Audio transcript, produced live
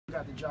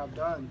job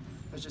done.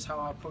 That's just how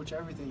I approach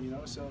everything, you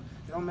know. So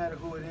it don't matter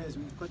who it is.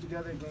 We put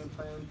together a game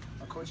plan.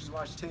 Our coaches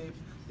watch tape.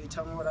 They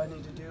tell me what I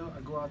need to do.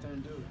 I go out there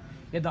and do it.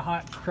 You had the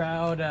hot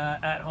crowd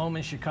at home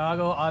in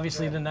Chicago.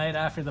 Obviously, the night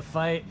after the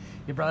fight,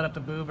 you brought up the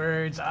Boo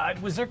Birds.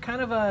 Was there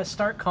kind of a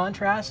stark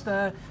contrast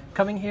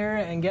coming here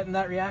and getting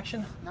that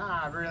reaction?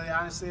 Nah, really,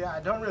 honestly, I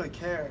don't really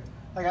care.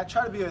 Like, I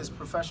try to be as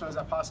professional as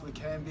I possibly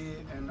can be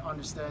and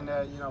understand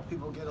that, you know,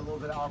 people get a little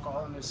bit of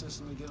alcohol in their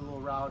system, they get a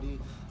little rowdy.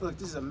 Look,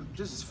 this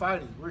is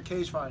fighting. We're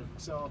cage fighting.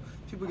 So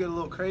people get a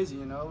little crazy,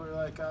 you know. We're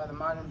like the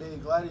modern day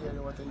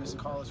gladiator, what they used to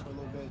call us for a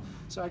little bit.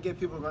 So I get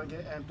people going to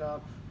get amped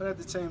up. But at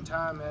the same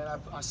time, man,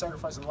 I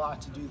sacrifice a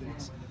lot to do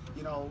this.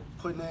 You know,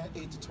 putting in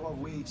 8 to 12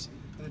 weeks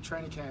in a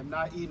training camp,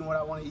 not eating what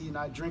I want to eat,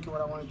 not drinking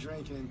what I want to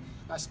drink, and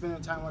not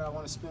spending time what I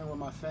want to spend with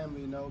my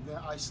family, you know, being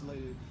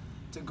isolated.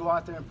 To go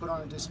out there and put on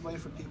a display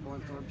for people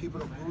and for people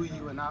to boo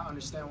you and not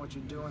understand what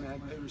you're doing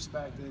and pay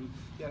respect, and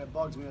yeah, that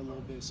bugs me a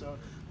little bit. So,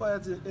 but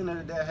at the end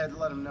of the day, I had to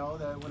let them know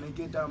that when they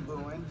get done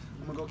booing,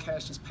 I'm gonna go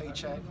cash this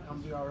paycheck.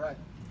 I'm gonna be all right.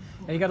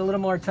 And you got a little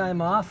more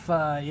time off.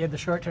 You had the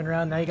short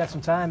turnaround. Now you got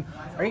some time.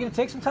 Are you going to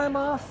take some time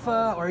off, or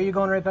are you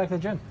going right back to the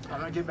gym? I'm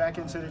gonna get back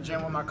into the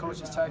gym when my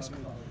coaches text me.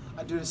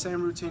 I do the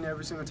same routine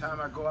every single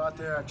time I go out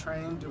there. I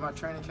train, do my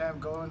training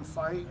camp, go and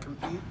fight,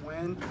 compete,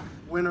 win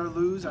or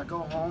lose. I go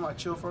home, I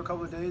chill for a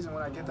couple of days, and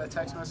when I get that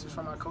text message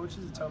from my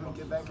coaches to tell me to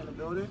get back in the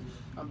building,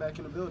 I'm back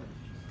in the building.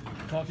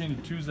 Talking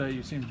Tuesday,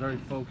 you seemed very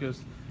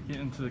focused,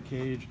 getting into the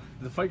cage.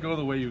 Did the fight go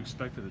the way you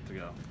expected it to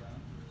go?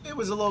 It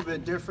was a little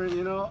bit different,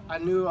 you know. I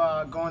knew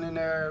going in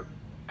there,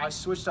 I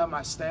switched up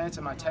my stance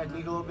and my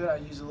technique a little bit. I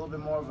used a little bit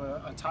more of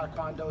a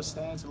taekwondo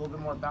stance, a little bit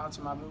more bounce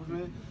in my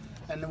movement.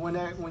 And then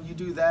when you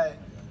do that,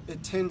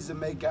 it tends to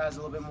make guys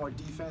a little bit more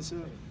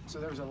defensive. So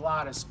there was a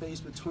lot of space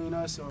between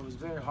us, so it was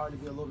very hard to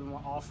be a little bit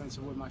more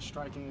offensive with my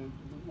striking,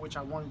 which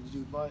I wanted to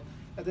do. But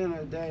at the end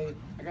of the day,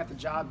 I got the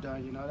job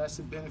done, you know. That's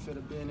the benefit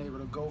of being able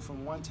to go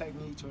from one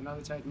technique to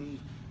another technique,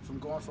 from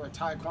going for a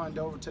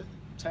taekwondo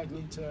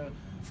technique to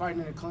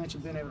fighting in a clinch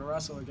and being able to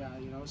wrestle a guy,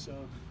 you know. So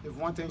if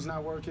one thing's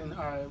not working,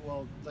 all right,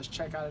 well, let's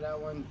check out of that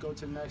one, go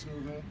to the next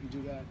movement and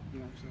do that,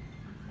 you know. So.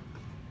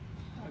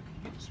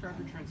 Could you describe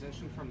your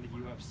transition from the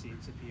UFC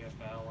to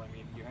PFL? I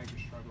mean, you had your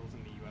struggles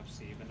in the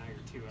UFC, but now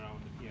you're 2-0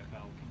 in the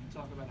PFL. Can you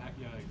talk about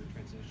your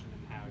transition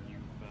and how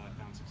you've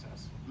found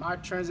success? My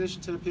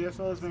transition to the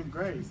PFL has been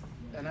great,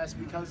 and that's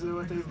because of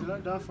what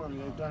they've done for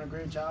me. They've done a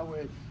great job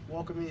with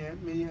welcoming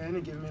me in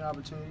and giving me an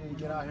opportunity to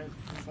get out here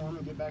and perform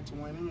and get back to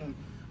winning. And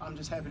I'm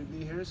just happy to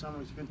be here, so I'm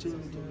going to continue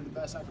to do the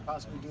best I could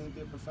possibly do to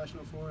be a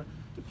professional for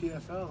the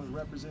PFL and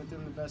represent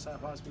them the best I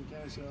possibly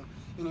can. So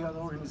any other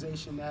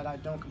organization that I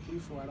don't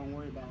compete for, I don't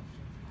worry about.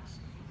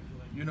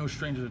 You're no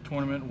stranger to the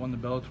tournament, won the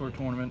Bellator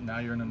tournament, now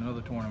you're in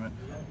another tournament.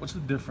 What's the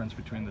difference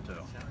between the two?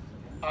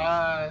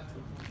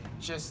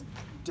 Just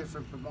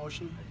different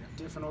promotion,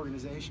 different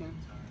organization.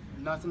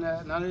 None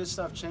of this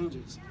stuff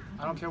changes.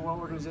 I don't care what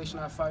organization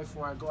I fight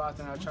for. I go out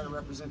there and I try to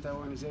represent that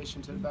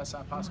organization to the best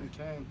I possibly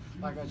can,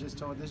 like I just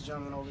told this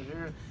gentleman over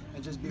here,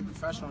 and just be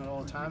professional at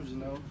all times, you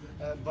know.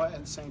 But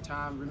at the same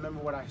time, remember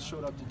what I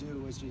showed up to do,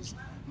 which is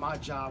my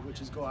job,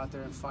 which is go out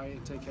there and fight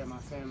and take care of my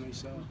family.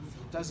 So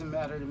it doesn't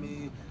matter to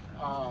me,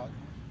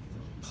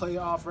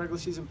 playoff, regular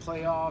season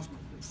playoff,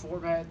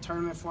 format,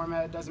 tournament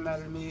format, it doesn't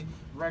matter to me.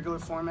 Regular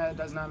format, it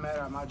does not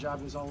matter. My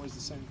job is always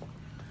the same.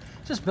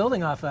 Just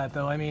building off that,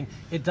 though, I mean,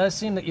 it does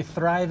seem that you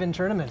thrive in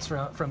tournaments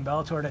from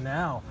Bellator to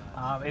now.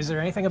 Is there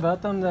anything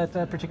about them that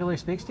particularly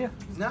speaks to you?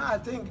 No, I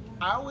think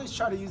I always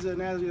try to use the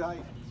analogy like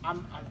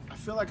I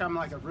feel like I'm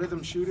like a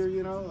rhythm shooter,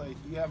 you know? Like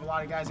you have a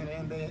lot of guys in the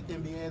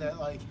NBA that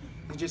like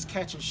they just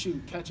catch and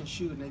shoot,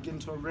 and they get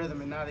into a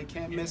rhythm, and now they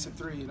can't miss a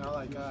three, you know?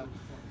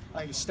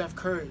 Like Steph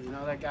Curry, you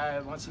know, that guy,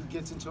 once he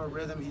gets into a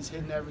rhythm, he's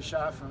hitting every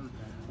shot from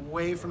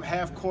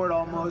half court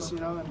almost, you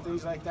know, and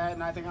things like that.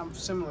 And I think I'm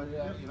similar to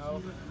that, you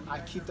know. I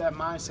keep that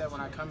mindset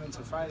when I come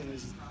into fighting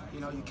is, you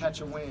know, you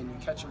catch a wind,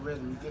 you catch a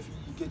rhythm,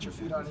 you get your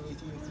feet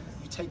underneath you,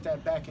 you take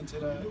that back into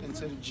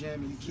the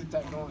gym, and you keep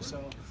that going.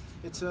 So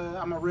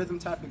I'm a rhythm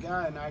type of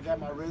guy, and I got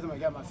my rhythm, I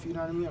got my feet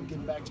under me, I'm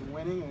getting back to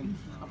winning, and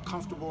I'm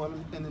comfortable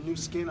in the new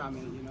skin I'm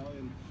in, you know,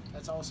 and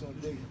that's also a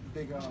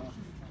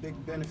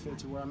big benefit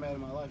to where I'm at in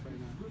my life right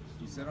now.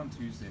 You said on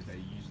Tuesday that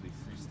you usually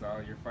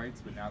freestyle your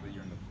fights, but now that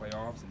you're in the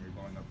playoffs and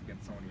you're going up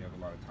against someone you have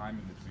a lot of time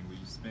in between, will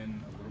you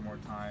spend a little more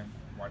time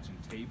watching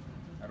tape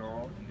at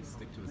all and just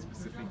stick to a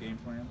specific game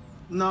plan?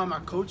 No, my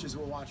coaches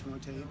will watch more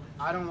tape.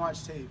 I don't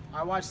watch tape.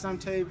 I watch some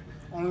tape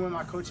only when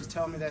my coaches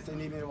tell me that they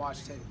need me to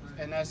watch tape.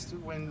 And that's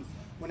when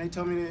they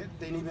tell me that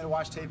they need me to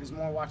watch tape, is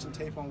more watching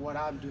tape on what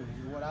I'm doing,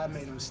 what I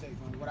made a mistake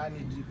on, what I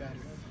need to do better.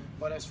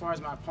 But as far as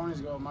my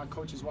opponents go, my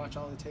coaches watch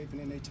all the tape and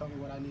then they tell me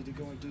what I need to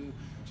go and do,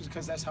 just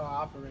because that's how I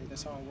operate,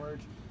 that's how I work.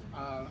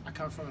 I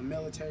come from a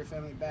military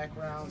family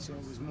background, so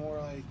it was more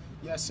like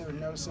yes sir,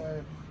 no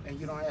sir, and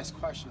you don't ask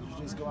questions.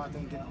 You just go out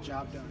there and get the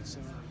job done. So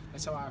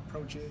that's how I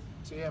approach it.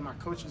 So yeah, my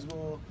coaches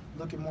will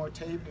look at more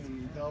tape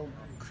and they'll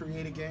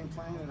create a game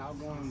plan, and I'll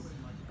go and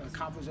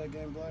accomplish that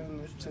game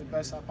plan to the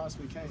best I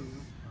possibly can. You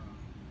know?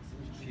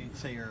 if you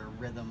say you're a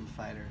rhythm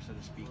fighter, so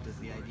to speak, does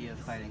the idea of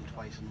fighting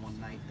twice in one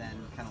night then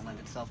kind of lend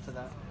itself to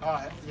that?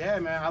 Yeah,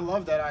 man, I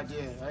love that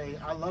idea.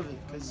 I love it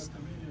because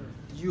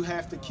you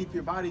have to keep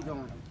your body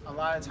going. A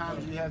lot of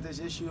times you have this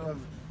issue of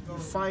you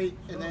fight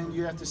and then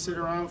you have to sit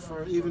around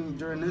for, even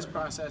during this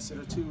process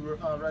of the 2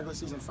 regular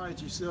season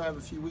fights, you still have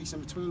a few weeks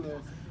in between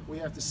there where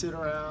you have to sit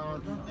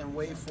around and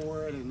wait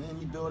for it, and then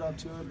you build up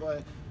to it.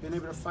 But being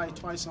able to fight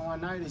twice in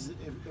one night,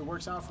 it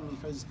works out for me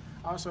because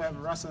I also have a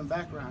wrestling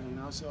background, you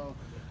know, so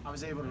I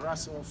was able to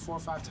wrestle 4 or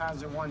 5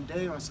 times in one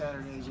day on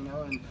Saturdays, you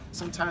know, and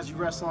sometimes you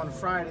wrestle on a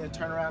Friday and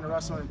turn around and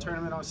wrestle in a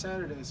tournament on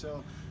Saturday.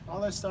 So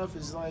all that stuff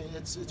is like,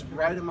 it's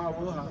right in my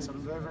wheelhouse.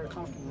 I'm very, very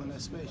comfortable in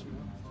that space, you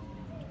know.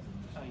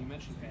 You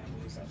mentioned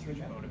family as a huge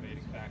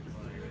motivating factor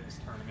for you in this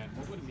tournament.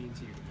 What would it mean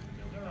to you to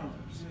win $1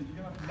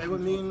 million? It would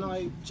mean,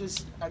 like,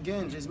 just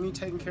me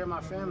taking care of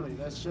my family.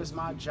 That's just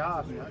my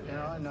job, you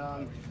know.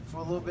 And for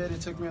a little bit, it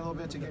took me a little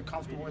bit to get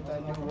comfortable with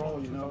that new role,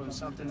 you know. It was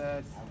something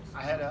that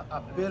I had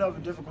a bit of a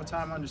difficult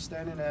time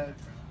understanding, that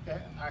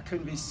I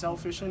couldn't be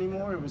selfish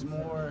anymore. It was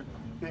more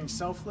being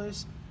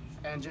selfless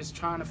and just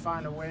trying to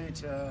find a way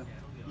to,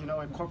 you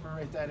know,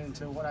 incorporate that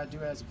into what I do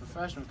as a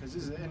professional, because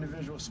this is an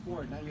individual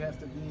sport. Now you have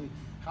to be,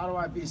 how do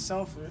I be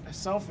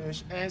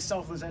selfish and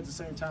selfless at the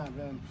same time?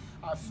 And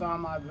I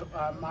found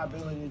my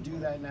ability to do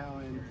that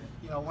now, and,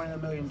 you know, winning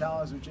 $1 million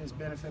would just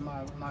benefit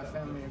my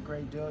family a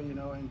great deal, you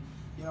know. And,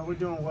 you know, we're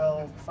doing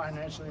well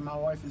financially. My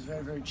wife is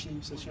very, very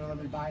cheap, so she don't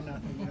let me buy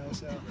nothing, you know,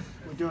 so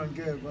we're doing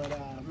good. But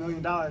 $1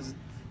 million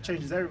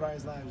changes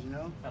everybody's lives, you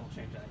know. That'll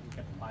change that. You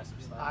can buy some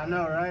stuff. I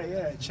know, right?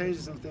 Yeah, it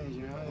changes some things,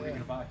 you know. What are you going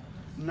to buy?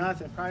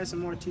 Nothing. Probably some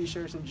more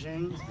T-shirts and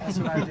jeans. That's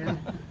what I do.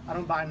 I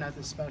don't buy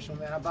nothing special,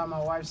 man. I buy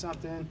my wife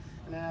something, and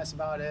then that's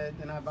about it.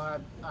 Then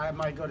I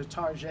might go to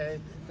Target.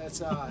 That's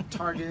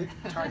Target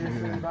for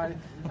anybody.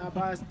 I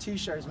buy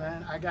T-shirts,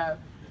 man. I got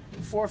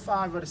 4 or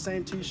 5 of the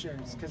same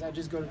T-shirts because I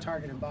just go to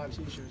Target and buy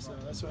T-shirts. So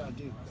that's what I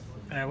do.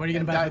 What are you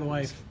gonna buy for the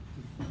wife?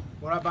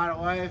 What I buy the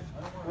wife,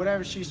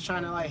 whatever she's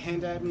trying to like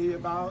hint at me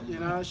about, you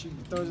know, she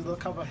throws a little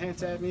couple of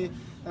hints at me.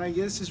 And like,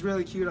 this is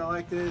really cute, I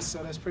like this,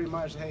 so that's pretty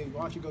much, hey,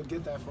 why don't you go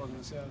get that for me?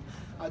 So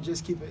I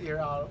just keep an ear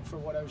out for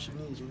whatever she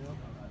needs, you know.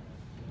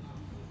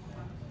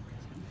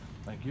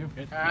 Thank you.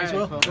 All right,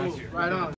 Will. cool. Right on.